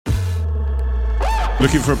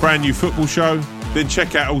Looking for a brand new football show? Then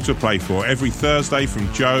check out All to Play For every Thursday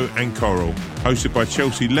from Joe and Coral. Hosted by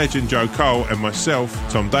Chelsea legend Joe Cole and myself,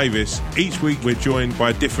 Tom Davis. Each week we're joined by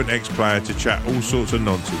a different ex-player to chat all sorts of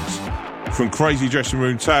nonsense. From crazy dressing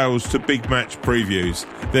room tales to big match previews,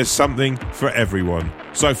 there's something for everyone.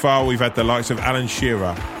 So far we've had the likes of Alan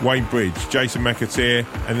Shearer, Wayne Bridge, Jason McAteer,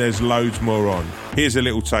 and there's loads more on. Here's a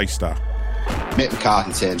little taster. Mick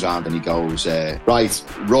McCarthy turns around and he goes, right,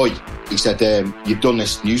 Roy, he said, you've done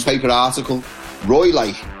this newspaper article. Roy,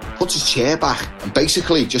 puts his chair back and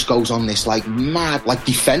basically just goes on this, mad,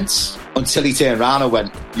 defence until he turned around and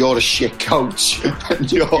went, you're a shit coach. And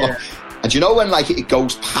you know when, it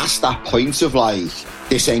goes past that point of,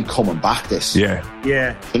 this ain't coming back, this. Yeah.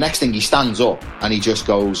 Yeah. The next thing, he stands up and he just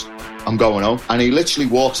goes, I'm going home. And he literally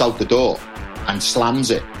walks out the door and slams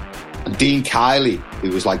it. And Dean Kiley, who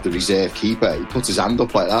was the reserve keeper, he puts his hand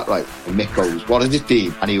up like that, right? And Mick goes, what is it,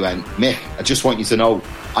 Dean? And he went, Mick, I just want you to know,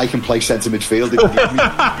 I can play centre midfield if you need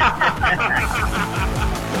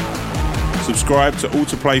me. Subscribe to All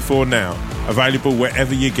to Play For now. Available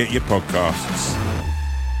wherever you get your podcasts.